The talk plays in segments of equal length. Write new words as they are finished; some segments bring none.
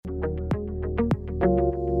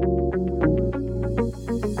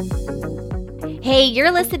Hey,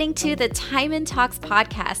 you're listening to the Time and Talks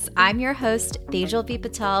podcast. I'm your host, Tejal V.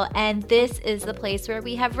 Patel, and this is the place where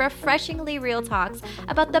we have refreshingly real talks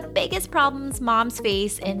about the biggest problems moms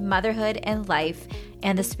face in motherhood and life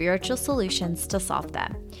and the spiritual solutions to solve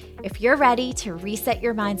them. If you're ready to reset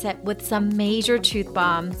your mindset with some major truth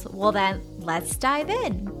bombs, well then, let's dive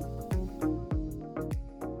in.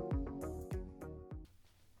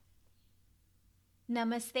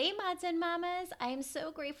 Namaste, mods and mamas. I am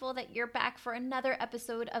so grateful that you're back for another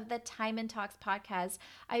episode of the Time and Talks podcast.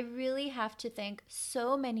 I really have to thank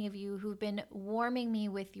so many of you who've been warming me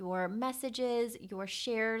with your messages, your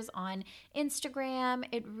shares on Instagram.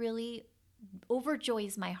 It really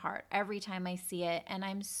overjoys my heart every time I see it. And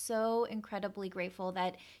I'm so incredibly grateful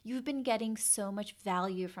that you've been getting so much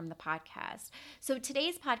value from the podcast. So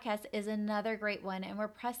today's podcast is another great one, and we're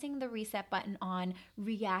pressing the reset button on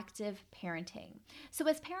reactive parenting. So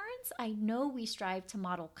as parents, I know we strive to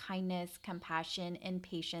model kindness, compassion, and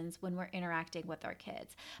patience when we're interacting with our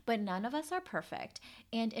kids, but none of us are perfect.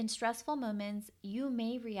 And in stressful moments, you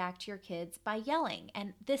may react to your kids by yelling,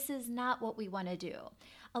 and this is not what we want to do.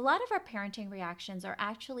 A lot of our parenting reactions are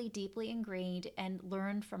actually deeply ingrained and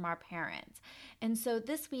learned from our parents. And so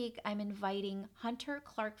this week, I'm inviting Hunter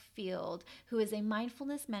Clarke-Field, who is a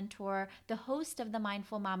mindfulness mentor, the host of the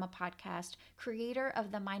Mindful Mama podcast, creator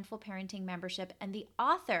of the Mindful Parenting membership, and the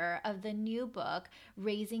author of the new book,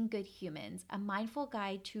 Raising Good Humans, a mindful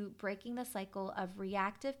guide to breaking the cycle of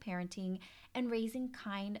reactive parenting and raising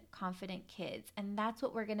kind, confident kids. And that's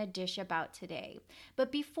what we're going to dish about today.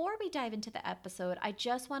 But before we dive into the episode, I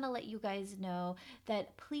just want to let you guys know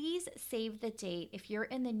that please save the date. If you're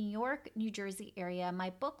in the New York, New Jersey area, my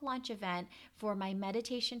book launch event for my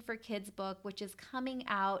Meditation for Kids book, which is coming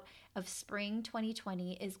out of spring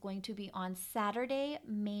 2020, is going to be on Saturday,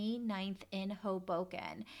 May 9th in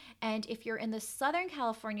Hoboken. And if you're in the Southern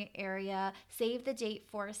California area, save the date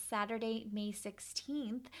for Saturday, May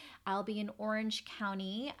 16th. I'll be in Orange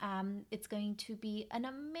County. It's going to be an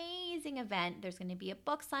amazing event. There's going to be a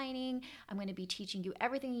book signing. I'm going to be teaching you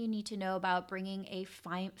everything you need to know about bringing a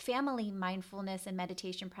family mindfulness and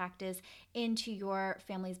meditation practice into your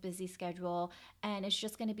family's busy schedule. And it's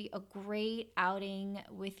just going to be a great outing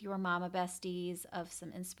with your mama besties of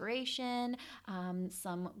some inspiration,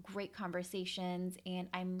 some great conversations, and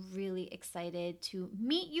I'm really excited to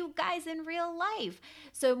meet you guys in real life.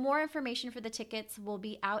 So more information for the tickets will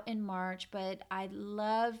be out in March, but I'd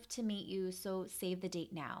love to meet you, so save the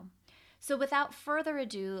date now. So without further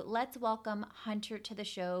ado, let's welcome Hunter to the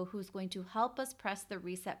show, who's going to help us press the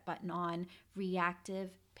reset button on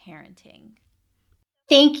reactive parenting.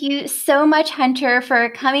 Thank you so much, Hunter, for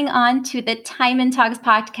coming on to the Time and Talks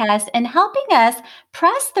podcast and helping us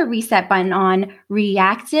press the reset button on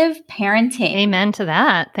reactive parenting. Amen to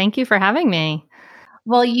that. Thank you for having me.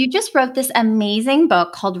 Well, you just wrote this amazing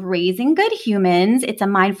book called Raising Good Humans. It's a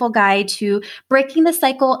mindful guide to breaking the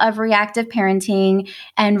cycle of reactive parenting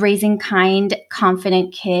and raising kind,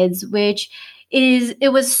 confident kids,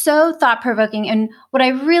 it was so thought-provoking. And what I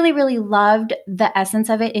really, really loved, the essence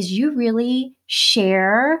of it, is you really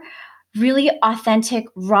share really authentic,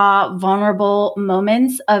 raw, vulnerable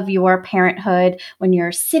moments of your parenthood when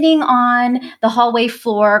you're sitting on the hallway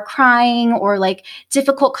floor crying, or like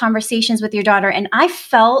difficult conversations with your daughter. And I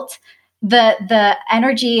felt the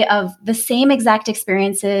energy of the same exact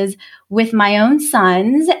experiences with my own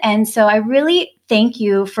sons. And so I really thank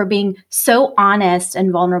you for being so honest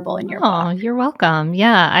and vulnerable in your book. Oh, you're welcome.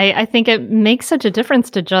 Yeah, I think it makes such a difference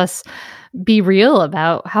to just be real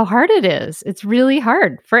about how hard it is. It's really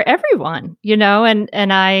hard for everyone,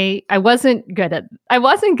 and I wasn't good at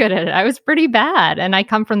it. I was pretty bad. And I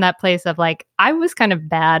come from that place of like, I was kind of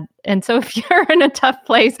bad. And so if you're in a tough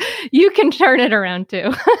place, you can turn it around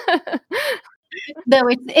too.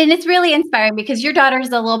 It's really inspiring because your daughters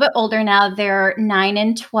are a little bit older now. They're 9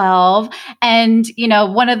 and 12. And,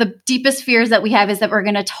 one of the deepest fears that we have is that we're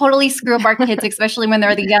going to totally screw up our kids, especially when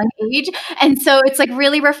they're the young age. And so it's like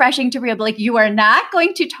really refreshing to be able, like, you are not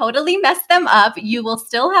going to totally mess them up. You will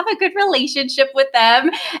still have a good relationship with them.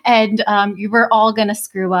 And you were all going to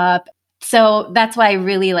screw up. So that's why it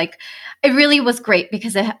really was great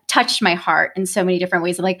because it touched my heart in so many different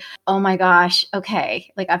ways. I'm like, oh my gosh,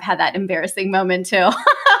 okay. Like I've had that embarrassing moment too.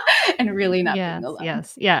 And really not being alone.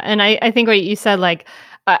 Yes. Yeah. And I think what you said, like,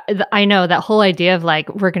 I know that whole idea of like,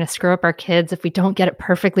 we're going to screw up our kids if we don't get it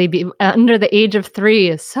perfectly under the age of 3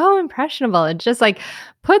 is so impressionable. It just like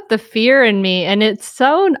put the fear in me, and it's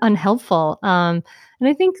so unhelpful. And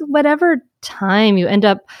I think whatever time you end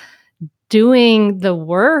up doing the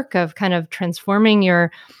work of kind of transforming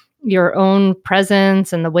your your own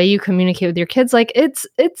presence and the way you communicate with your kids, like it's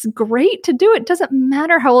great to do it. Doesn't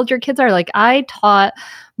matter how old your kids are. Like I taught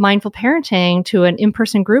mindful parenting to an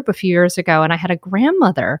in-person group a few years ago, and I had a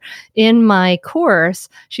grandmother in my course.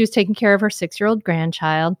 She was taking care of her 6-year-old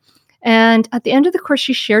grandchild. And at the end of the course,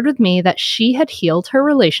 she shared with me that she had healed her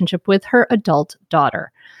relationship with her adult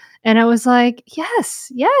daughter. And I was like,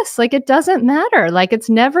 yes, like it doesn't matter. Like it's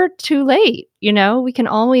never too late. We can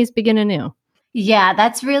always begin anew. Yeah,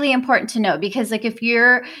 that's really important to know, because like if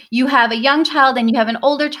you have a young child and you have an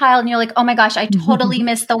older child and you're like, oh my gosh, I totally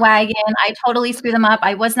missed the wagon. I totally screwed them up.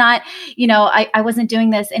 I was not, I wasn't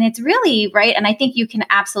doing this. And it's really right. And I think you can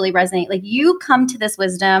absolutely resonate. Like you come to this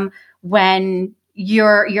wisdom when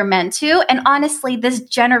you're meant to. And honestly, this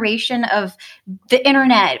generation of the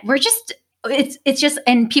internet, it's just,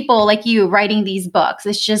 and people like you writing these books,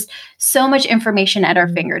 it's just so much information at our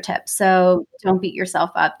fingertips. So don't beat yourself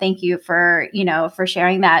up. Thank you for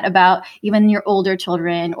sharing that about even your older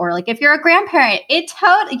children, or like if you're a grandparent,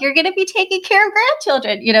 you're going to be taking care of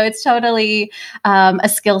grandchildren. It's totally a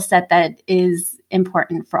skill set that is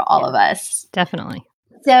important for all of us. Definitely.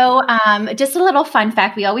 So just a little fun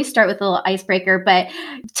fact. We always start with a little icebreaker, but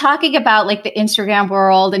talking about like the Instagram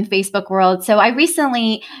world and Facebook world. So I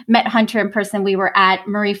recently met Hunter in person. We were at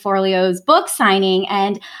Marie Forleo's book signing,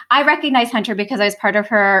 and I recognized Hunter because I was part of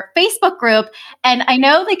her Facebook group. And I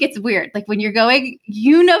know like it's weird. Like when you're going,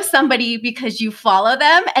 somebody because you follow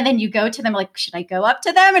them, and then you go to them like, should I go up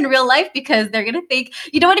to them in real life? Because they're going to think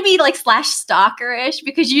you don't want to be like /stalkerish,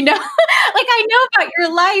 because like I know about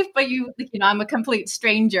your life, but I'm a complete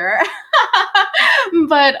stranger.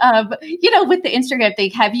 But, with the Instagram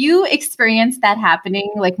thing, have you experienced that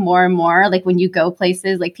happening like more and more? Like when you go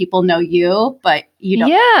places, like people know you, but you don't.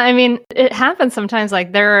 Yeah. I mean, it happens sometimes.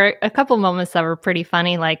 Like there are a couple moments that were pretty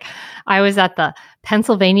funny. Like I was at the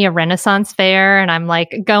Pennsylvania Renaissance Fair, and I'm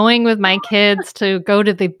like going with my kids to go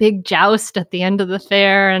to the big joust at the end of the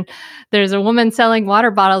fair. And there's a woman selling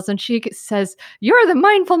water bottles, and she says, "You're the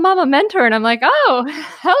Mindful Mama mentor." And I'm like, "Oh,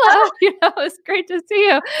 hello. It's great to see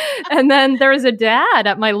you." And then there was a dad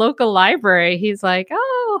at my local library. He's like,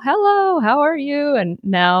 "Oh, hello. How are you?" And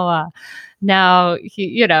now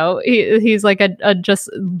he, he's like just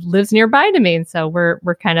lives nearby to me. And so we're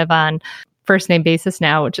kind of on first name basis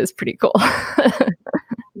now, which is pretty cool.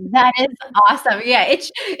 That is awesome. Yeah.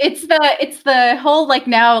 It's the whole like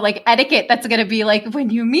now like etiquette that's going to be like when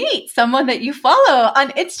you meet someone that you follow on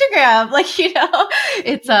Instagram, like,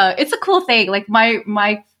 it's a cool thing. Like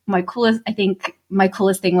my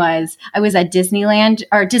coolest thing was I was at Disney World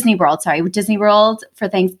for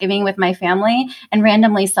Thanksgiving with my family, and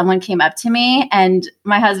randomly someone came up to me, and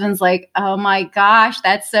my husband's like, "Oh my gosh,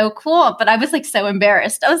 that's so cool." But I was like so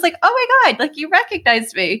embarrassed. I was like, "Oh my God, like you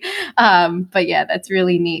recognized me." But yeah, that's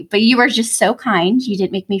really neat. But you were just so kind. You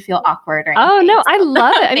didn't make me feel awkward or anything. Oh no, I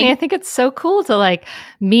love it. I mean, I think it's so cool to like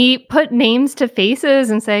put names to faces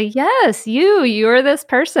and say, "Yes, you're this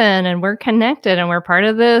person, and we're connected, and we're part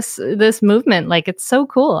of this movement." Like it's so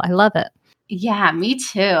cool. I love it. Yeah, me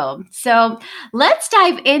too. So let's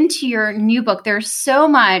dive into your new book. There's so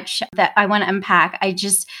much that I want to unpack.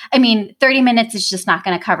 30 minutes is just not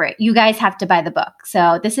going to cover it. You guys have to buy the book.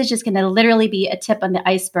 So this is just going to literally be a tip on the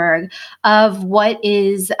iceberg of what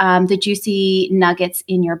is the juicy nuggets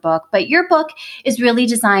in your book. But your book is really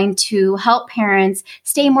designed to help parents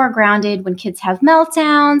stay more grounded when kids have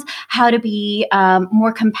meltdowns, how to be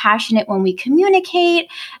more compassionate when we communicate.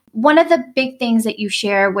 One of the big things that you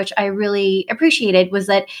share, which I really appreciated, was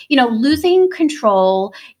that, losing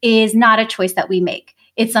control is not a choice that we make.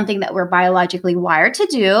 It's something that we're biologically wired to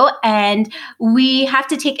do, and we have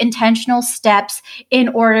to take intentional steps in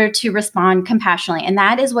order to respond compassionately. And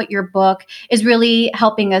that is what your book is really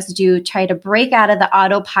helping us do, try to break out of the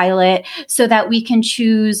autopilot so that we can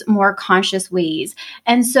choose more conscious ways.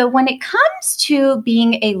 And so when it comes to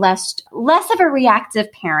being a less of a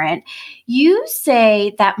reactive parent, you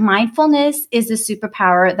say that mindfulness is a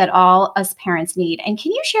superpower that all us parents need. And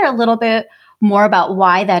can you share a little bit more about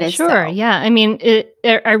why that is? Sure. So? Yeah. I mean,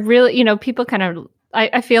 I really, people kind of,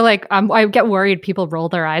 I feel like I get worried people roll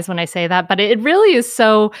their eyes when I say that, but it really is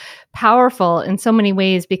so powerful in so many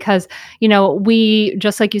ways because, we,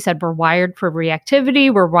 just like you said, we're wired for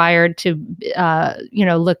reactivity. We're wired to,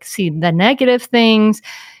 see the negative things.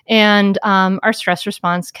 And our stress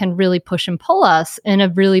response can really push and pull us in a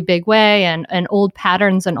really big way, and old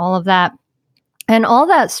patterns and all of that. And all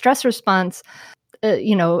that stress response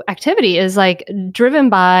activity is like driven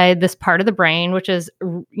by this part of the brain, which is,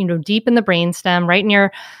 deep in the brainstem, right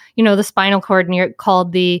near, the spinal cord,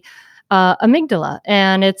 called the amygdala.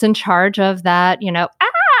 And it's in charge of that,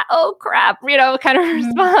 oh crap, kind of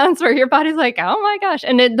response where your body's like, oh my gosh.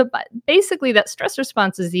 And basically that stress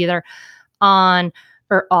response is either on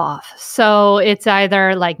or off. So it's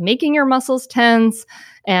either like making your muscles tense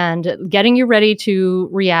and getting you ready to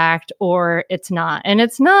react, or it's not. And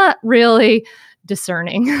it's not really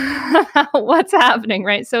discerning what's happening,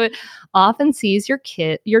 right? So it often sees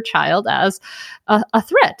your child as a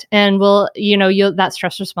threat, and that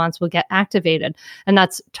stress response will get activated, and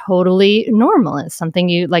that's totally normal. It's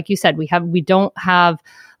something like you said, we don't have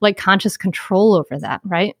like conscious control over that,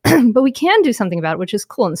 right? But we can do something about it, which is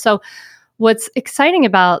cool. And so what's exciting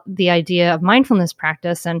about the idea of mindfulness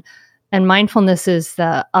practice, and mindfulness is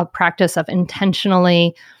a practice of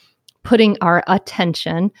intentionally putting our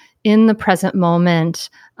attention in the present moment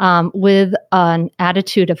with an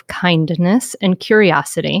attitude of kindness and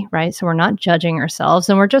curiosity, right? So we're not judging ourselves,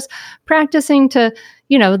 and we're just practicing to,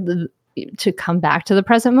 to come back to the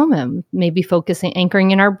present moment, maybe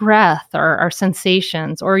anchoring in our breath or our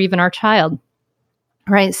sensations or even our child,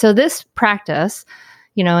 right? So this practice,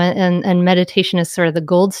 and meditation is sort of the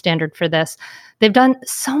gold standard for this. They've done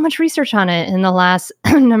so much research on it in the last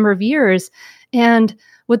number of years. And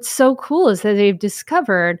what's so cool is that they've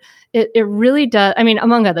discovered it really does. I mean,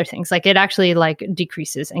 among other things, like it actually like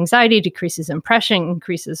decreases anxiety, decreases impression,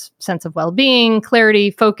 increases sense of well-being, clarity,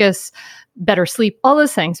 focus, better sleep, all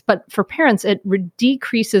those things. But for parents, it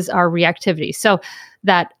decreases our reactivity. So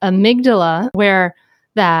that amygdala, where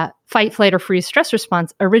that fight, flight, or freeze stress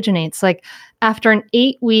response originates, like after an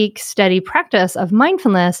 8-week steady practice of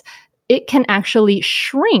mindfulness, it can actually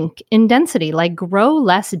shrink in density, like grow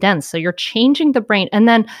less dense. So you're changing the brain. And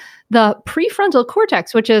then the prefrontal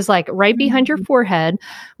cortex, which is like right behind your forehead,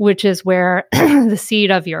 which is where the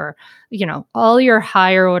seat of your, all your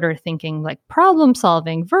higher order thinking, like problem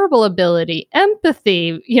solving, verbal ability,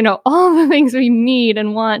 empathy, all the things we need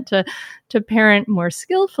and want to parent more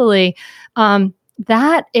skillfully.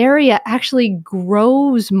 That area actually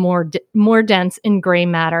grows more dense in gray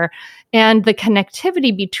matter, and the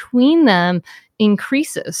connectivity between them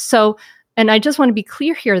increases. So, and I just want to be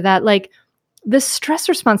clear here that like this stress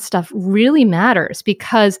response stuff really matters,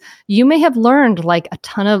 because you may have learned like a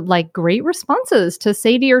ton of like great responses to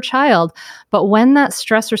say to your child, but when that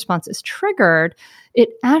stress response is triggered, it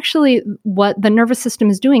actually, what the nervous system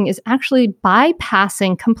is doing is actually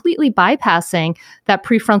completely bypassing that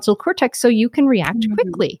prefrontal cortex so you can react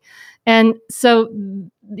quickly. And so,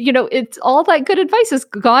 it's all that good advice has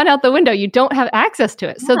gone out the window. You don't have access to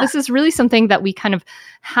it. Yeah. So this is really something that we kind of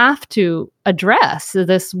have to address,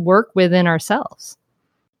 this work within ourselves.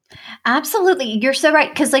 Absolutely. You're so right.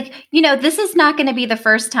 Because this is not going to be the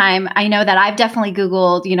first time. I know that I've definitely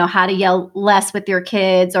Googled, how to yell less with your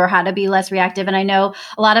kids or how to be less reactive. And I know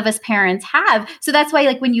a lot of us parents have. So that's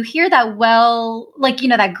why when you hear that,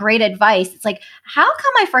 that great advice, it's like, how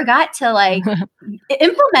come I forgot to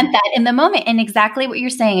implement that in the moment? And exactly what you're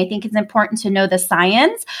saying, I think it's important to know the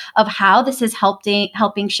science of how this is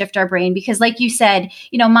helping shift our brain. Because like you said,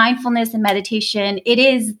 mindfulness and meditation, it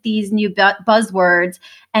is these new buzzwords.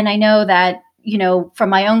 And I know that, from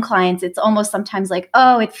my own clients, it's almost sometimes like,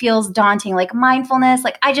 oh, it feels daunting, like mindfulness,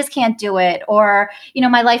 like I just can't do it. Or,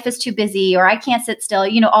 my life is too busy, or I can't sit still,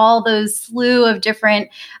 all those slew of different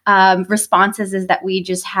responses is that we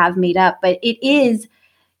just have made up. But it is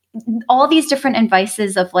all these different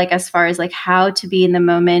advices of as far as how to be in the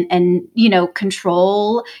moment and,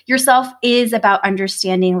 control yourself is about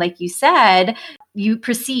understanding, like you said,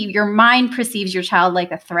 your mind perceives your child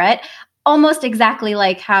like a threat, almost exactly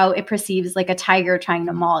like how it perceives like a tiger trying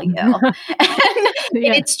to maul you. And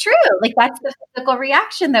it's true. That's the physical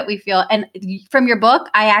reaction that we feel. And from your book,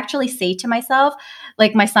 I actually say to myself,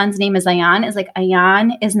 my son's name is Ayan,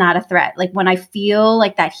 Ayan is not a threat. When I feel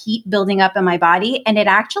that heat building up in my body, and it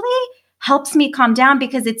actually helps me calm down,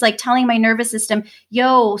 because it's telling my nervous system,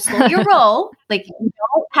 yo, slow your roll. You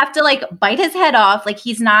don't have to bite his head off.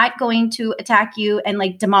 He's not going to attack you and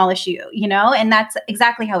demolish you, and that's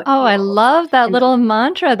exactly how it feels. I love that little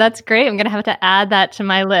mantra. That's great. I'm going to have to add that to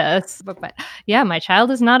my list. But yeah, my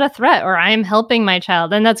child is not a threat, or I am helping my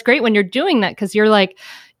child. And that's great when you're doing that, because you're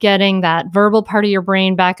getting that verbal part of your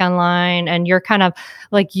brain back online, and you're kind of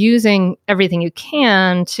using everything you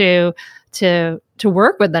can to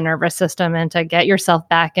work with the nervous system and to get yourself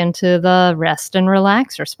back into the rest and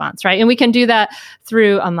relax response, right? And we can do that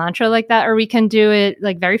through a mantra like that, or we can do it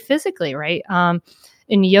very physically, right?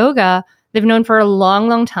 In yoga, they've known for a long,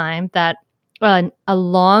 long time that a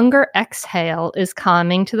longer exhale is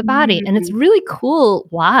calming to the body. Mm-hmm. And it's really cool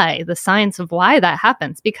the science of why that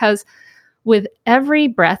happens, because with every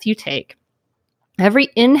breath you take, every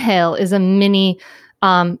inhale is a mini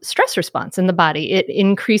stress response in the body. It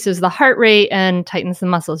increases the heart rate and tightens the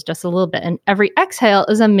muscles just a little bit. And every exhale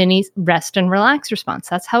is a mini rest and relax response.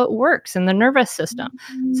 That's how it works in the nervous system.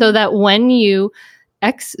 So that when you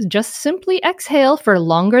just simply exhale for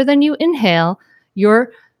longer than you inhale,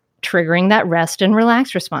 you're triggering that rest and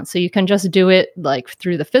relax response. So you can just do it like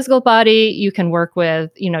through the physical body. You can work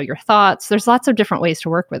with, your thoughts. There's lots of different ways to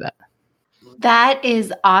work with it. That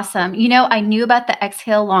is awesome. I knew about the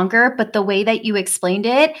exhale longer, but the way that you explained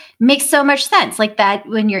it makes so much sense. Like that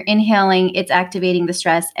when you're inhaling, it's activating the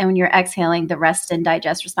stress, and when you're exhaling, the rest and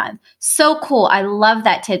digest response. So cool. I love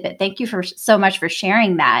that tidbit. Thank you so much for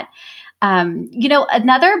sharing that.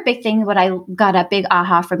 Another big thing, what I got a big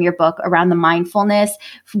aha from your book around the mindfulness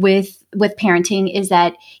with parenting is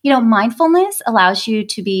that, mindfulness allows you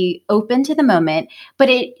to be open to the moment, but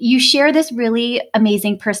you share this really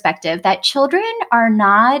amazing perspective that children are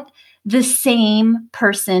not the same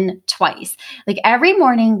person twice. Like every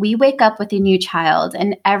morning we wake up with a new child,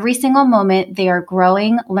 and every single moment they are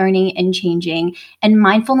growing, learning, and changing. And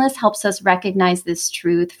mindfulness helps us recognize this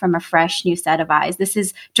truth from a fresh new set of eyes. This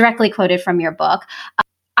is directly quoted from your book.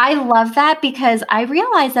 I love that because I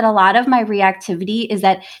realize that a lot of my reactivity is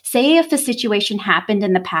that, say if a situation happened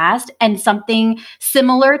in the past and something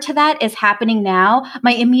similar to that is happening now,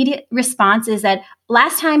 my immediate response is that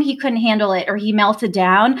last time he couldn't handle it or he melted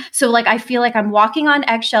down. So like, I feel like I'm walking on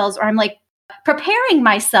eggshells, or I'm like preparing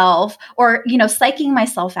myself or, psyching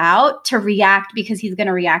myself out to react because he's going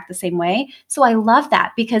to react the same way. So I love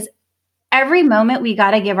that because every moment we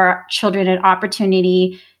got to give our children an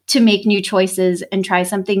opportunity to make new choices and try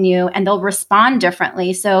something new, and they'll respond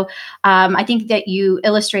differently. So I think that you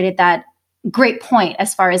illustrated that great point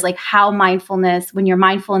as far as like how mindfulness, when you're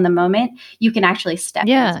mindful in the moment, you can actually step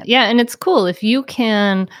into. Yeah. And it's cool if you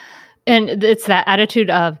can, and it's that attitude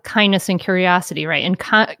of kindness and curiosity, right? And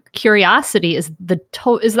curiosity is the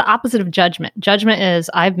opposite of judgment. Judgment is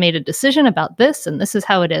I've made a decision about this and this is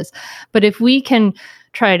how it is. But if we can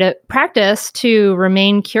try to practice to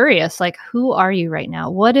remain curious, like, who are you right now?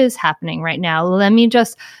 What is happening right now? Let me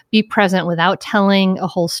just be present without telling a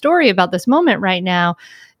whole story about this moment right now.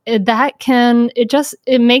 It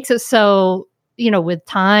makes it so, with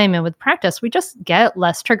time and with practice, we just get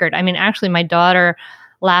less triggered. I mean, actually, my daughter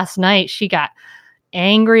last night, she got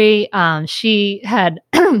angry. She had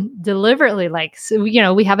deliberately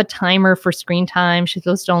we have a timer for screen time. She's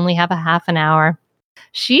supposed to only have a half an hour.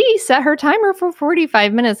 She set her timer for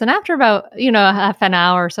 45 minutes. And after about, half an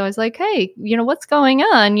hour or so, I was like, hey, what's going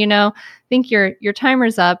on? I think your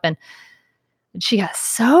timer's up. And she got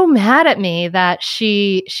so mad at me that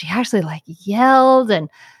she actually yelled and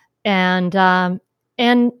I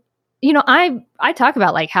talk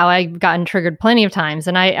about like how I've gotten triggered plenty of times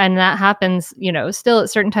and that happens, still at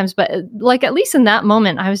certain times, but at least in that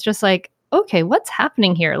moment, I was just like, okay, what's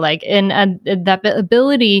happening here? And that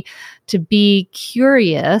ability to be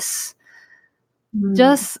curious,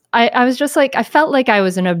 I was just like, I felt like I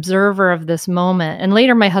was an observer of this moment. And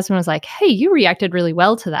later my husband was like, hey, you reacted really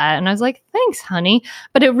well to that. And I was like, thanks, honey.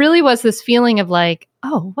 But it really was this feeling of like,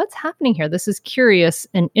 oh, what's happening here? This is curious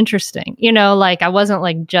and interesting. I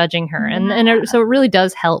wasn't judging her. So it really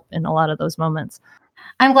does help in a lot of those moments.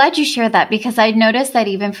 I'm glad you shared that because I noticed that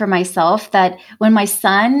even for myself, that when my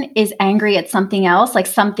son is angry at something else, like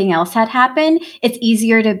something else had happened, it's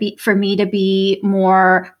easier for me to be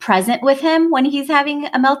more present with him when he's having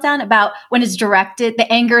a meltdown about when it's directed,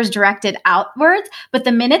 the anger is directed outwards. But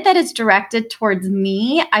the minute that it's directed towards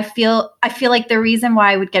me, I feel like the reason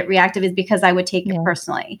why I would get reactive is because I would take it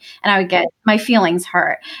personally and I would get my feelings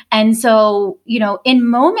hurt. And so, in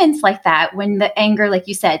moments like that, when the anger, like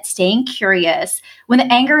you said, staying curious, when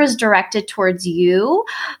the anger is directed towards you,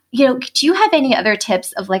 do you have any other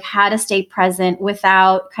tips of how to stay present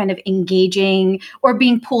without kind of engaging or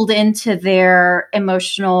being pulled into their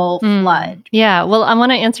emotional flood? Yeah. Well, I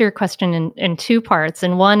want to answer your question in two parts.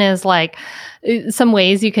 And one is some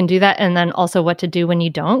ways you can do that. And then also what to do when you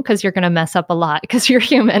don't, because you're going to mess up a lot because you're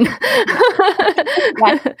human.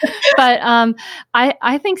 But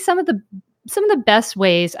I think some of the best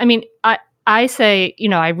ways, I say,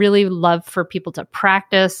 I really love for people to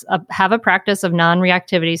have a practice of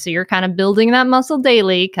non-reactivity. So you're kind of building that muscle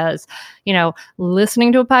daily because,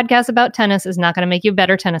 listening to a podcast about tennis is not going to make you a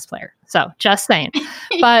better tennis player. So just saying,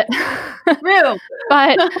 but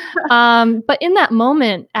in that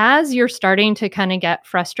moment, as you're starting to kind of get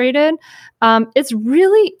frustrated, it's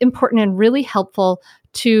really important and really helpful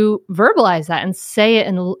to verbalize that and say it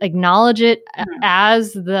and acknowledge it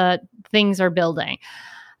as the things are building.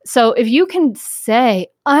 So if you can say,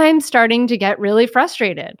 I'm starting to get really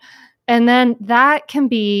frustrated, and then that can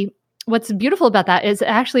be what's beautiful about that is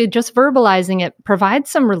actually just verbalizing it provides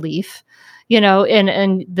some relief,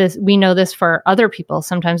 and this, we know this for other people.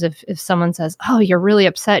 Sometimes if someone says, oh, you're really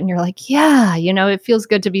upset, and you're like, yeah, it feels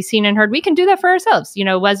good to be seen and heard. We can do that for ourselves.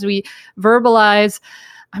 As we verbalize,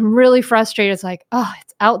 I'm really frustrated. It's like, oh,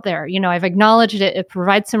 it's out there. I've acknowledged it. It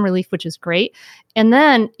provides some relief, which is great. And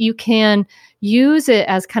then you can use it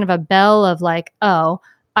as kind of a bell of like, oh,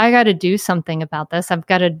 I got to do something about this. I've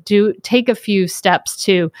got to take a few steps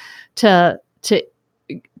to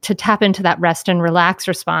tap into that rest and relax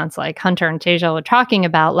response, like Hunter and Teja were talking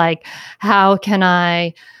about. Like, how can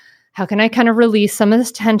I kind of release some of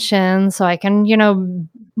this tension so I can,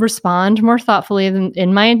 respond more thoughtfully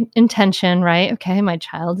in my intention, right? Okay, my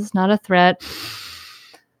child is not a threat.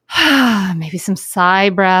 Maybe some sigh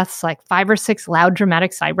breaths, like 5 or 6 loud,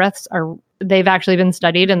 dramatic sigh breaths they've actually been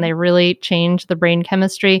studied and they really change the brain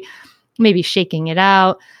chemistry. Maybe shaking it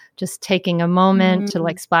out, just taking a moment to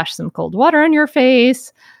like splash some cold water on your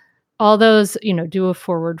face. All those, do a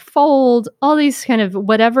forward fold, all these kind of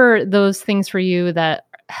whatever those things for you that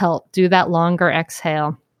help. Do that longer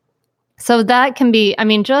exhale. So that can be,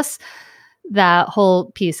 just that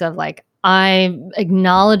whole piece of like, I'm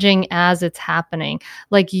acknowledging as it's happening,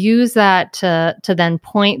 like use that to then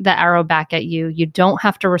point the arrow back at you. You don't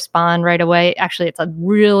have to respond right away. Actually, it's a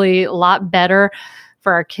really lot better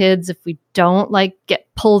for our kids if we don't like get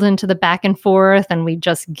pulled into the back and forth and we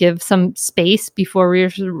just give some space before we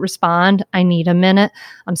respond. I need a minute.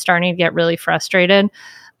 I'm starting to get really frustrated.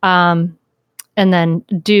 And then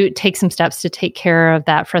take some steps to take care of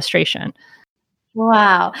that frustration.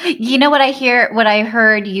 Wow. What I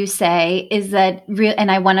heard you say is that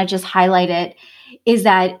and I want to just highlight it, is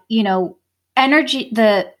that, energy,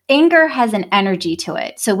 the anger has an energy to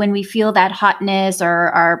it. So when we feel that hotness or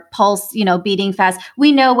our pulse, beating fast,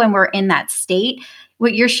 we know when we're in that state.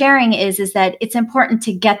 What you're sharing is that it's important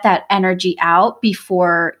to get that energy out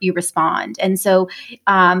before you respond. And so,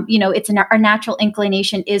 it's our natural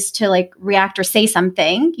inclination is to like react or say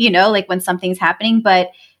something, like when something's happening, but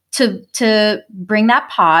to bring that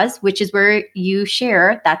pause, which is where you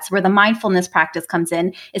share, that's where the mindfulness practice comes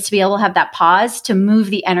in, is to be able to have that pause to move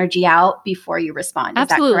the energy out before you respond.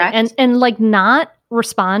 Absolutely. Is that correct? And like not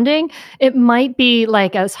responding, it might be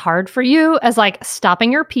like as hard for you as like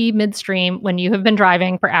stopping your pee midstream when you have been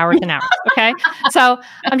driving for hours and hours. Okay. So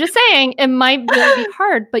I'm just saying it might really be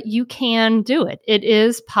hard, but you can do it. It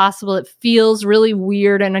is possible. It feels really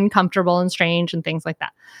weird and uncomfortable and strange and things like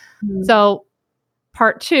that. Mm-hmm. So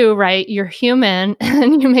part 2, right? You're human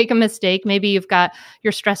and you make a mistake. Maybe you've got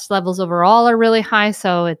your stress levels overall are really high.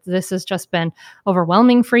 So this has just been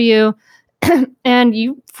overwhelming for you and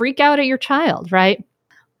you freak out at your child, right?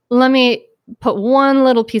 Let me put one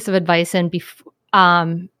little piece of advice in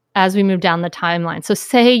as we move down the timeline. So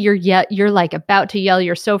say you're like about to yell,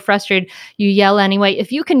 you're so frustrated, you yell anyway.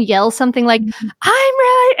 If you can yell something like, I'm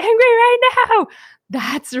really angry right now,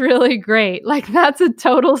 that's really great. Like that's a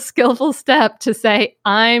total skillful step to say,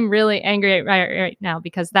 I'm really angry right now,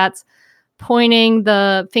 because that's pointing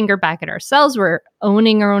the finger back at ourselves. We're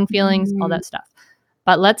owning our own feelings, all that stuff.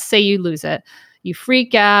 But let's say you lose it. You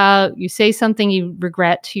freak out, you say something you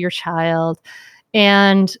regret to your child.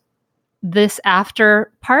 And this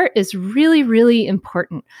after part is really, really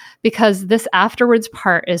important, because this afterwards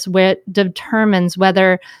part is what determines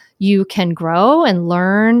whether you can grow and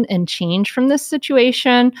learn and change from this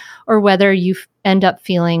situation, or whether you end up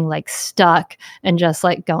feeling like stuck and just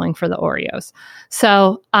like going for the Oreos.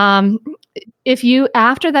 So if you,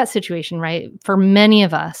 after that situation, right, for many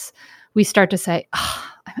of us, we start to say, oh,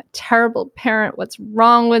 I'm a terrible parent. What's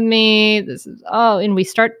wrong with me? And we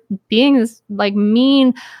start being this like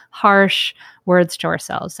mean, harsh words to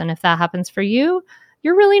ourselves. And if that happens for you,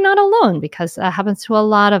 you're really not alone, because that happens to a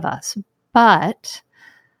lot of us. But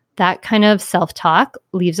that kind of self-talk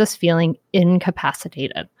leaves us feeling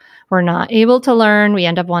incapacitated. We're not able to learn. We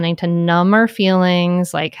end up wanting to numb our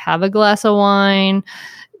feelings, like have a glass of wine,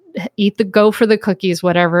 go for the cookies,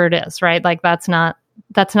 whatever it is, right? Like that's not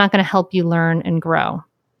going to help you learn and grow.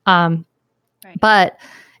 Right. But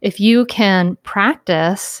if you can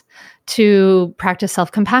practice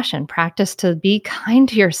self-compassion, practice to be kind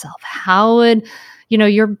to yourself, how would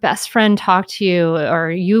your best friend talk to you,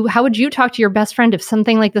 or how would you talk to your best friend if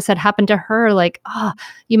something like this had happened to her? Like,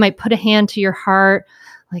 you might put a hand to your heart.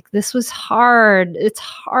 Like, this was hard. It's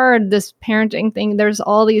hard, this parenting thing. There's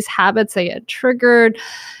all these habits that get triggered,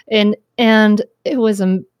 and it was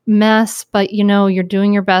a mess, but you're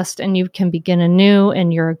doing your best and you can begin anew,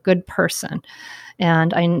 and you're a good person.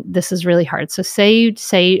 And this is really hard. So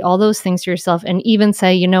say all those things to yourself, and even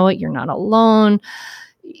say, you know what, you're not alone.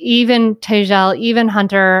 even Tejal, even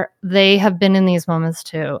Hunter, they have been in these moments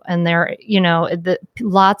too. And there are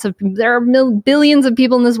billions of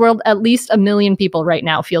people in this world. At least 1 million people right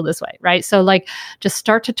now feel this way, right? So like, just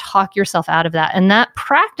start to talk yourself out of that. And that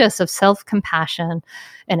practice of self-compassion,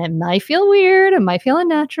 and it might feel weird, it might feel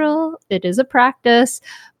unnatural. It is a practice.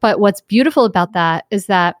 But what's beautiful about that is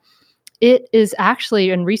that it is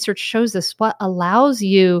actually, and research shows this, what allows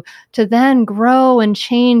you to then grow and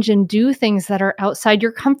change and do things that are outside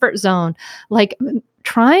your comfort zone, like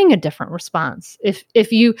trying a different response.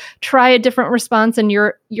 If you try a different response and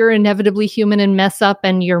you're inevitably human and mess up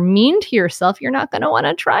and you're mean to yourself, you're not going to want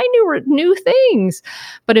to try new things.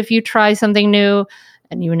 But if you try something new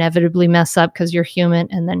and you inevitably mess up because you're human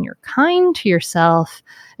and then you're kind to yourself,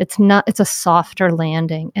 it's a softer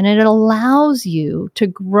landing, and it allows you to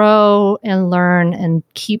grow and learn and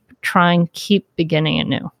keep trying, keep beginning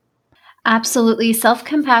anew. Absolutely.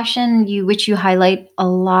 Self-compassion, which you highlight a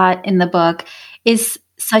lot in the book, is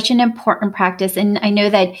such an important practice. And I know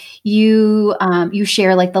that you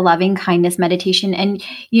share like the loving kindness meditation. And,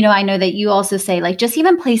 I know that you also say like just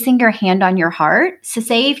even placing your hand on your heart. So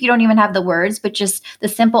say if you don't even have the words, but just the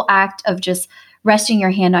simple act of just resting your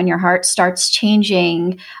hand on your heart starts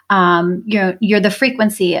changing the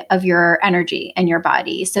frequency of your energy and your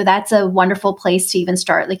body. So that's a wonderful place to even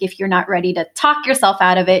start. Like if you're not ready to talk yourself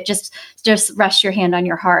out of it, just rest your hand on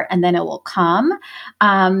your heart and then it will come.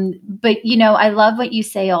 But I love what you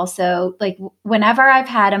say also, like whenever I've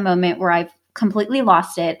had a moment where I've completely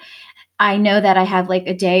lost it, I know that I have like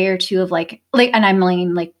a day or two of like, and I'm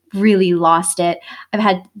like really lost it. I've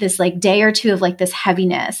had this like day or two of like this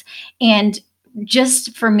heaviness, and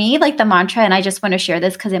just for me, like the mantra, and I just want to share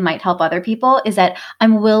this because it might help other people, is that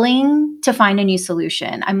I'm willing to find a new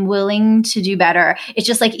solution. I'm willing to do better. It's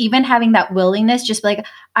just like even having that willingness, just like,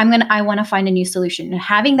 I want to find a new solution. And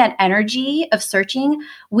having that energy of searching,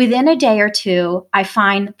 within a day or two, I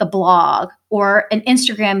find the blog or an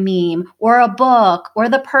Instagram meme or a book or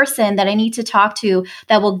the person that I need to talk to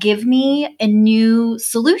that will give me a new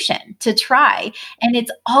solution to try. And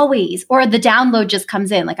it's always, or the download just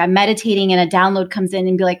comes in, like I'm meditating and a download comes in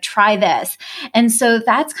and be like, try this. And so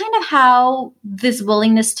that's kind of how this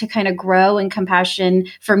willingness to kind of grow and compassion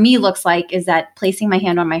for me looks like, is that placing my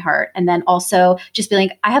hand on my heart and then also just being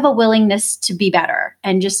like, I have a willingness to be better,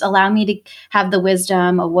 and just allow me to have the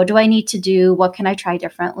wisdom of what do I need to do? What can I try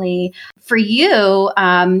differently? For you,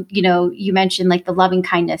 you mentioned like the loving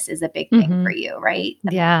kindness is a big thing for you, right?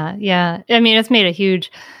 Yeah. Yeah. I mean, it's made a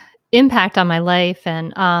huge impact on my life.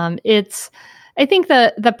 And I think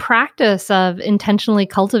the practice of intentionally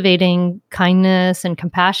cultivating kindness and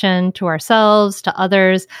compassion to ourselves, to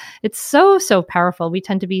others, it's so, so powerful. We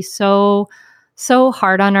tend to be so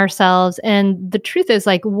hard on ourselves. And the truth is,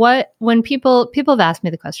 like, when people have asked me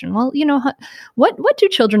the question, well, what do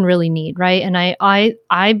children really need? Right. And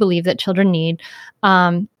I believe that children need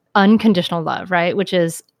unconditional love, right? Which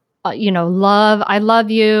is, love. I love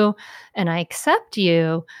you and I accept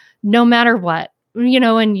you no matter what.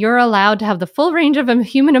 And you're allowed to have the full range of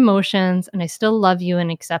human emotions, and I still love you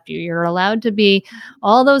and accept you. You're allowed to be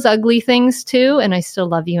all those ugly things too, and I still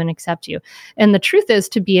love you and accept you. And the truth is,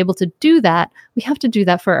 to be able to do that, we have to do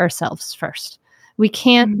that for ourselves first. We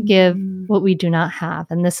can't give what we do not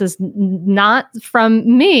have. And this is not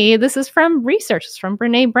from me. This is from research. It's from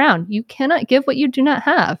Brené Brown. You cannot give what you do not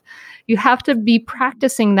have. You have to be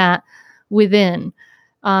practicing that within.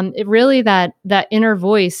 It really, that inner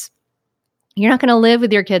voice. You're not going to live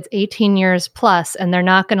with your kids 18 years plus, and they're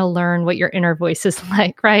not going to learn what your inner voice is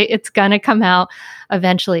like, right? It's going to come out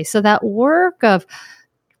eventually. So that work of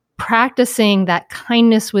practicing that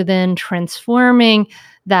kindness within, transforming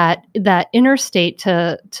that inner state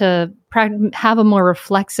to have a more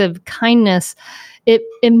reflexive kindness, it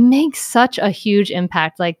makes such a huge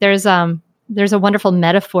impact. Like there's a wonderful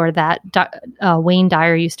metaphor that Wayne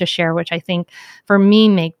Dyer used to share, which I think for me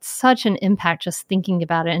made such an impact just thinking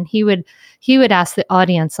about it. And he would ask the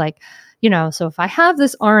audience, like, so if I have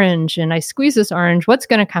this orange and I squeeze this orange, what's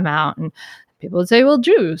going to come out? And people would say, well,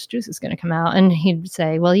 juice is going to come out. And he'd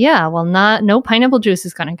say, well, yeah, well, no pineapple juice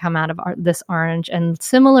is going to come out of this orange. And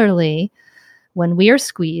similarly, when we are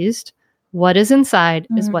squeezed, what is inside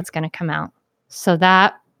is what's going to come out. So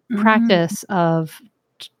that practice of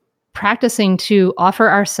practicing to offer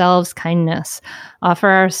ourselves kindness, offer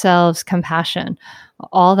ourselves compassion,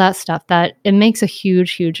 all that stuff, that it makes a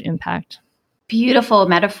huge, huge impact. Beautiful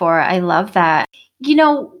metaphor. I love that.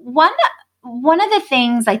 One of the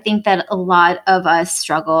things I think that a lot of us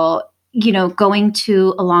struggle, going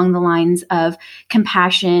to along the lines of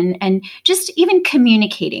compassion and just even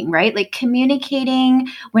communicating, right? Like communicating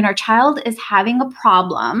when our child is having a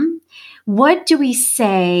problem. what do we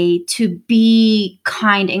say to be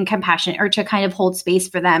kind and compassionate or to kind of hold space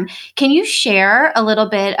for them? Can you share a little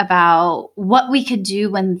bit about what we could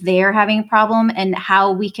do when they're having a problem and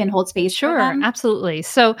how we can hold space for them? Sure, absolutely.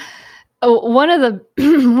 So one of the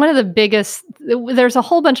one of the biggest, there's a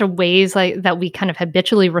whole bunch of ways like that we kind of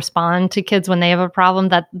habitually respond to kids when they have a problem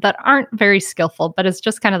that aren't very skillful, but it's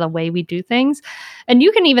just kind of the way we do things. And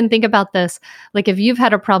you can even think about this, like if you've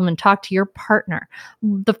had a problem and talk to your partner,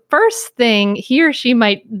 the first thing he or she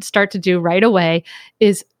might start to do right away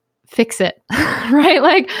is fix it, right?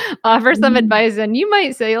 Like offer some advice, and you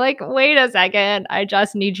might say like, wait a second, I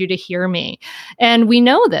just need you to hear me. And we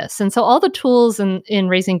know this. And so all the tools in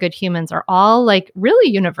raising good humans are all like really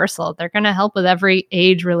universal. They're going to help with every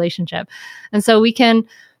age relationship. And so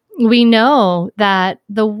we know that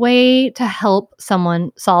the way to help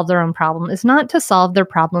someone solve their own problem is not to solve their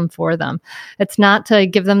problem for them. It's not to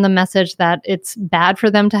give them the message that it's bad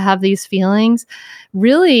for them to have these feelings.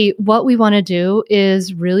 Really, what we want to do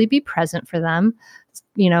is really be present for them.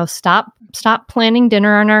 Stop planning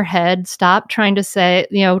dinner in our head. Stop trying to say,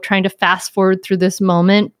 trying to fast forward through this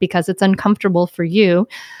moment because it's uncomfortable for you.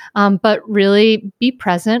 But really be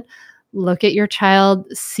present. Look at your child,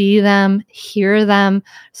 see them, hear them,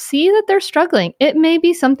 see that they're struggling. It may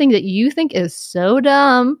be something that you think is so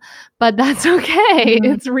dumb, but that's okay.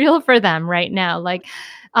 Mm-hmm. It's real for them right now. Like,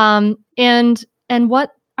 and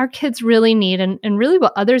what our kids really need and really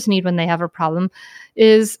what others need when they have a problem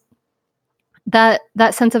is that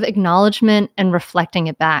sense of acknowledgement and reflecting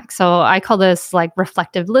it back. So I call this like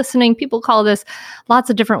reflective listening. People call this lots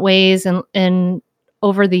of different ways and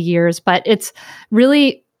over the years, but it's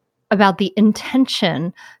really about the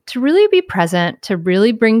intention to really be present, to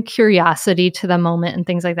really bring curiosity to the moment and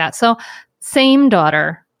things like that. So same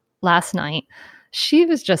daughter last night, she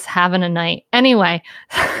was just having a night. Anyway,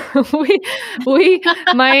 we went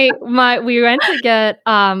to get,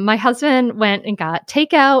 my husband went and got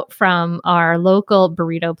takeout from our local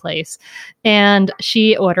burrito place, and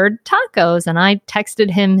she ordered tacos, and I texted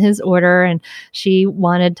him his order, and she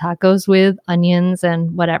wanted tacos with onions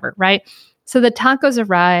and whatever, right? So the tacos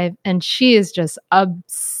arrive, and she is just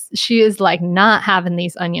she is like not having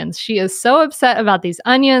these onions. She is so upset about these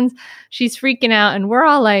onions. She's freaking out, and we're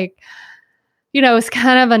all like, it's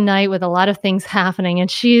kind of a night with a lot of things happening,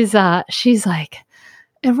 and she's like,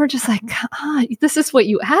 and we're just like, this is what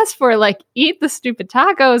you asked for. Like, eat the stupid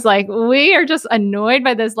tacos. Like, we are just annoyed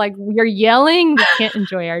by this. Like, you're yelling. We can't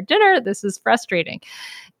enjoy our dinner. This is frustrating,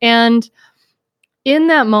 and in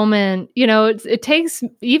that moment, it takes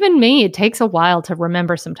even me, it takes a while to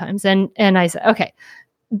remember sometimes. And I said, okay,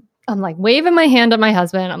 I'm like waving my hand at my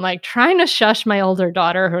husband. I'm like trying to shush my older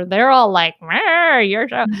daughter, who they're all like, you're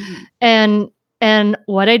so. Mm-hmm. And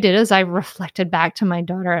what I did is I reflected back to my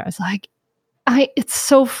daughter. I was like, it's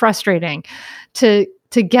so frustrating to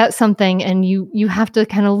get something and you have to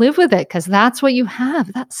kind of live with it because that's what you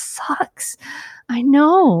have. That sucks. I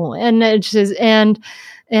know. And it's just, and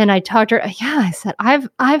I talked to her. Yeah, I said, I've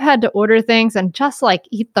had to order things and just like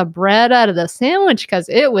eat the bread out of the sandwich because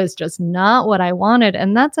it was just not what I wanted.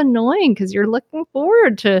 And that's annoying because you're looking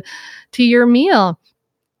forward to your meal.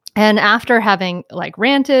 And after having like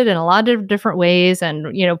ranted in a lot of different ways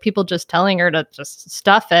and, people just telling her to just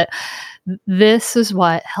stuff it, this is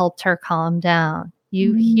what helped her calm down.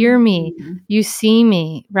 You hear me, you see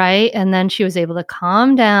me, right? And then she was able to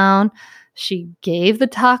calm down. She gave the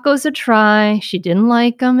tacos a try. She didn't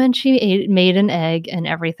like them, and she made an egg, and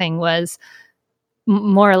everything was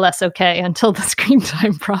more or less okay until the screen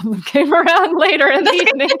time problem came around later in the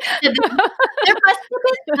evening. There must have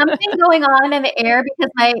been something going on in the air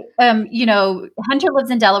because Hunter lives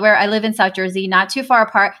in Delaware. I live in South Jersey, not too far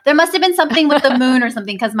apart. There must have been something with the moon or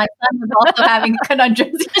something because my son was also having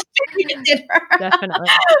conundrums. Definitely.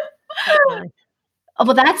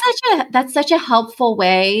 Well, that's such a helpful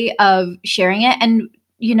way of sharing it. And,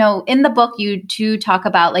 in the book, you do talk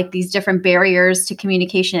about like these different barriers to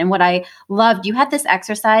communication. And what I loved, you had this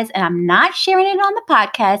exercise, and I'm not sharing it on the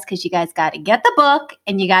podcast because you guys got to get the book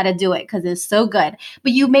and you got to do it because it's so good.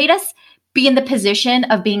 But you made us be in the position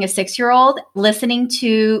of being a 6-year-old, listening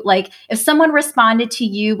to like if someone responded to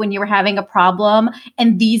you when you were having a problem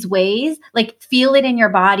in these ways, like feel it in your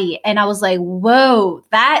body. And I was like, whoa,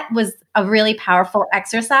 that was a really powerful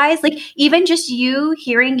exercise. Like even just you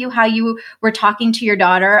hearing how you were talking to your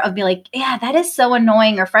daughter of be like, yeah, that is so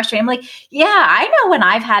annoying or frustrating. I'm like, yeah, I know when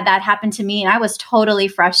I've had that happen to me and I was totally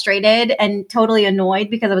frustrated and totally annoyed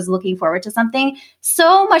because I was looking forward to something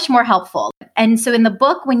so much more helpful. And so in the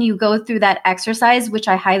book, when you go through that exercise, which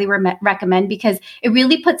I highly recommend, because it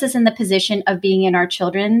really puts us in the position of being in our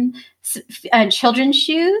children's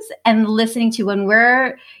shoes and listening to when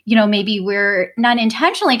we're, maybe we're not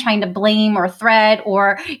intentionally trying to blame or threat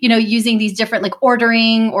or, using these different like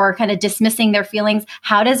ordering or kind of dismissing their feelings.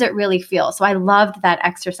 How does it really feel? So I loved that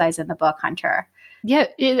exercise in the book, Hunter. Yeah,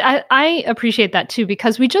 I appreciate that too,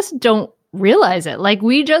 because we just don't realize it. Like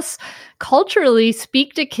we just culturally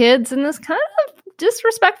speak to kids in this kind of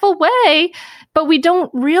disrespectful way, but we don't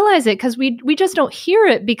realize it because we just don't hear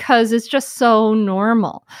it because it's just so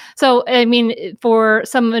normal. So, I mean, for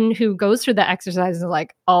someone who goes through the exercise and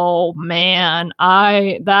like, oh man,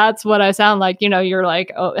 that's what I sound like, you're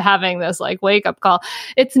like having this like wake up call.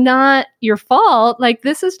 It's not your fault. Like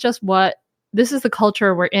this is the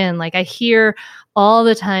culture we're in. Like I hear all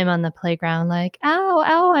the time on the playground, like,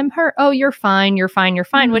 ow, I'm hurt. Oh, you're fine,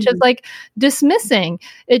 mm-hmm. Which is like dismissing.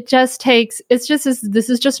 This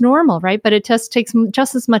is just normal, right? But it just takes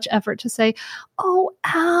just as much effort to say, oh,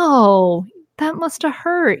 ow, that must have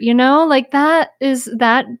hurt, like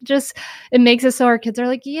it makes it so our kids are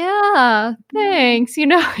like, yeah, thanks, you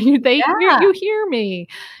hear me,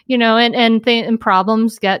 and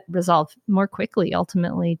problems get resolved more quickly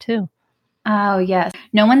ultimately too. Oh, yes.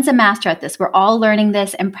 No one's a master at this. We're all learning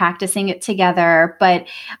this and practicing it together. But,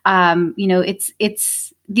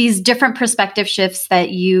 it's these different perspective shifts that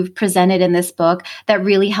you've presented in this book that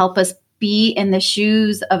really help us be in the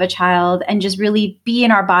shoes of a child and just really be in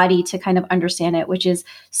our body to kind of understand it, which is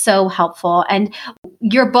so helpful. And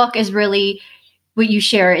your book is really what you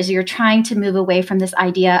share is you're trying to move away from this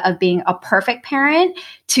idea of being a perfect parent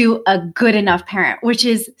to a good enough parent, which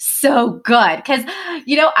is so good. Because,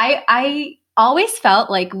 I always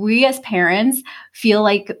felt like we as parents feel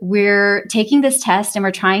like we're taking this test and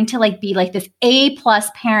we're trying to like be like this A+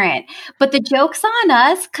 parent. But the joke's on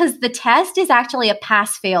us because the test is actually a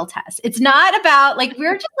pass-fail test. It's not about like,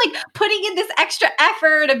 we're just like putting in this extra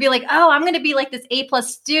effort and be like, oh, I'm going to be like this A+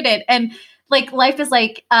 student. And like life is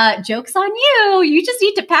like, joke's on you. You just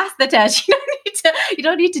need to pass the test. You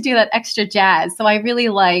don't need to do that extra jazz. So I really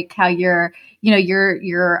like how your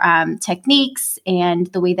techniques and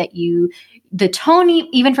the way that the tone,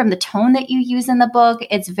 even from the tone that you use in the book,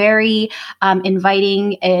 it's very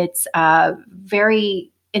inviting. It's very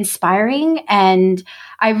inspiring. And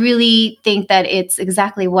I really think that it's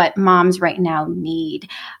exactly what moms right now need.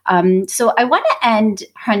 So I want to end,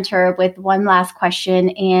 Hunter, with one last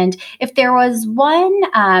question. And if there was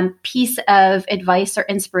one piece of advice or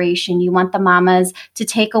inspiration you want the mamas to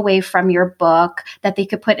take away from your book that they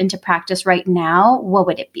could put into practice right now, what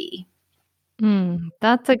would it be?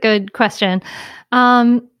 That's a good question.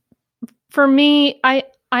 For me, I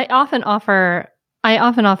often offer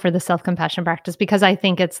the self-compassion practice because I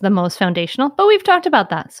think it's the most foundational, but we've talked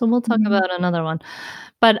about that. So we'll talk about another one.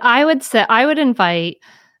 But I would invite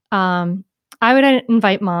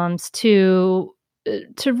moms to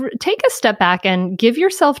take a step back and give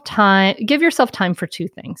yourself time for two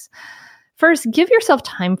things. First, give yourself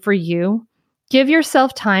time for you. Give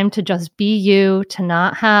yourself time to just be you, to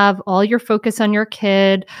not have all your focus on your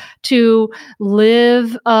kid, to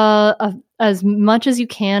live as much as you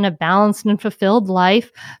can a balanced and fulfilled life,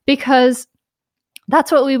 because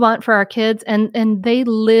that's what we want for our kids. And they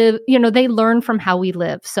live, they learn from how we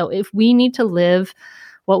live. So if we need to live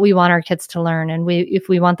what we want our kids to learn, and if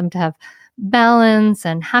we want them to have balance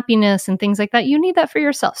and happiness and things like that, you need that for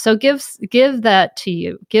yourself. So give that to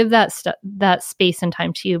you, give that space and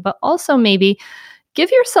time to you, but also maybe give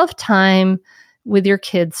yourself time with your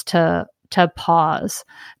kids to pause,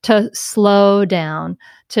 to slow down,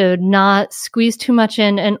 to not squeeze too much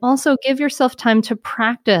in, and also give yourself time to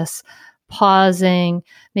practice pausing,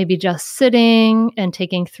 maybe just sitting and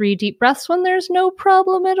taking 3 deep breaths when there's no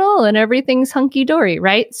problem at all and everything's hunky-dory,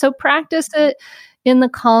 right? So practice it in the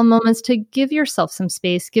calm moments to give yourself some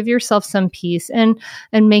space, give yourself some peace, and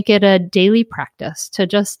make it a daily practice to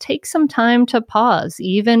just take some time to pause,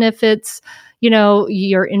 even if it's,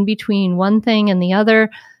 you're in between one thing and the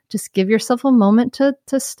other. Just give yourself a moment to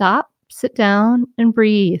stop, sit down, and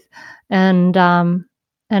breathe. And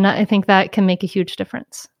I think that can make a huge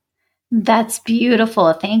difference. That's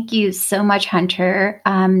beautiful. Thank you so much, Hunter.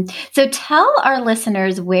 So tell our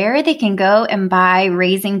listeners where they can go and buy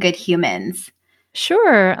Raising Good Humans.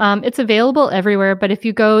 Sure. It's available everywhere, but if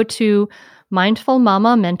you go to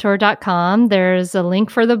mindfulmamamentor.com, there's a link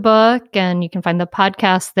for the book and you can find the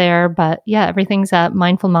podcast there. But yeah, everything's at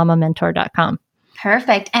mindfulmamamentor.com.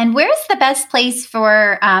 Perfect. And where's the best place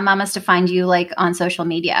for mamas to find you, like on social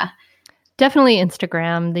media? Definitely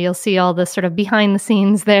Instagram. You'll see all the sort of behind the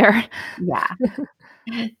scenes there. Yeah.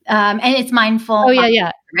 And it's mindful. Oh,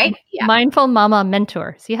 yeah. Right? Yeah. Mindful Mama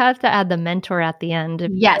Mentor. So you have to add the mentor at the end.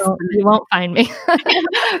 If Yes. you won't find me.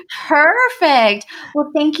 Perfect.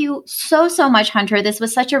 Well, thank you so much, Hunter. This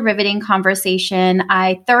was such a riveting conversation.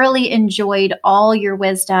 I thoroughly enjoyed all your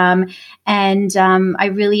wisdom, and I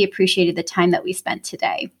really appreciated the time that we spent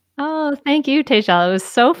today. Oh, thank you, Tejal. It was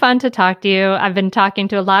so fun to talk to you. I've been talking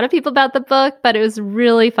to a lot of people about the book, but it was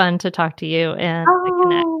really fun to talk to you and to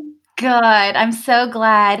connect. Good. I'm so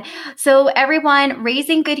glad. So everyone,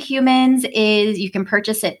 Raising Good Humans you can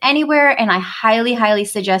purchase it anywhere, and I highly, highly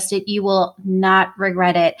suggest it. You will not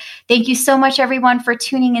regret it. Thank you so much, everyone, for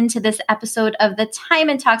tuning into this episode of the Time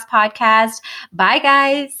and Talks podcast. Bye,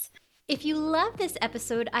 guys. If you love this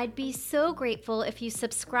episode, I'd be so grateful if you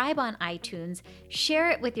subscribe on iTunes, share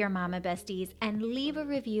it with your mama besties, and leave a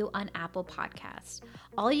review on Apple Podcasts.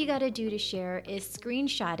 All you got to do to share is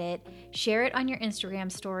screenshot it, share it on your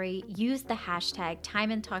Instagram story, use the hashtag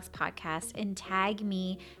Time and Talks Podcast, and tag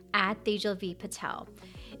me at Tejal V. Patel.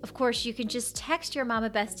 Of course, you can just text your mama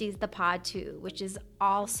besties the pod too, which is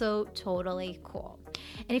also totally cool.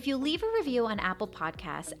 And if you leave a review on Apple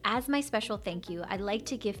Podcasts, as my special thank you, I'd like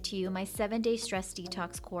to gift to you my 7-day stress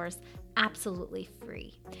detox course, absolutely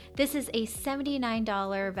free. This is a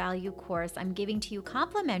 $79 value course I'm giving to you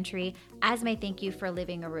complimentary as my thank you for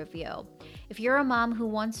leaving a review. If you're a mom who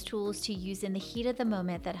wants tools to use in the heat of the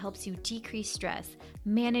moment that helps you decrease stress,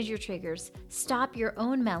 manage your triggers, stop your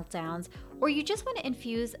own meltdowns, or you just want to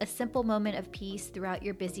infuse a simple moment of peace throughout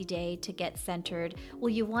your busy day to get centered, well,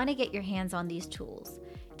 you want to get your hands on these tools.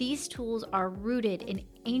 These tools are rooted in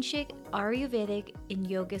ancient Ayurvedic and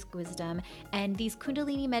yogic wisdom, and these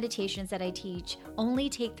Kundalini meditations that I teach only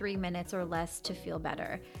take 3 minutes or less to feel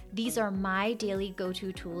better. These are my daily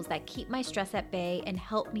go-to tools that keep my stress at bay and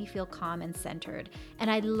help me feel calm and centered, and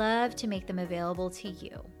I'd love to make them available to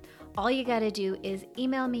you. All you gotta do is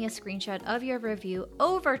email me a screenshot of your review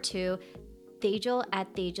over to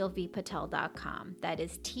Tejal@tejalvpatel.com. That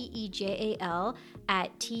is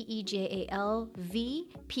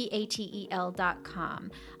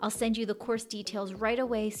TEJAL@TEJALVPATEL.com. I'll send you the course details right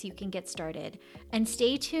away so you can get started. And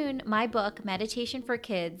stay tuned, my book, Meditation for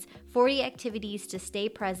Kids, 40 Activities to Stay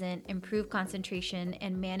Present, Improve Concentration,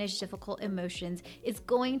 and Manage Difficult Emotions, is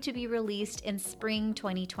going to be released in spring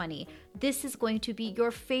 2020. This is going to be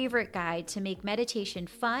your favorite guide to make meditation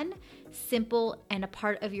fun, simple, and a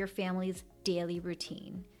part of your family's daily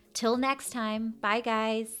routine. Till next time, bye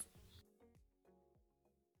guys.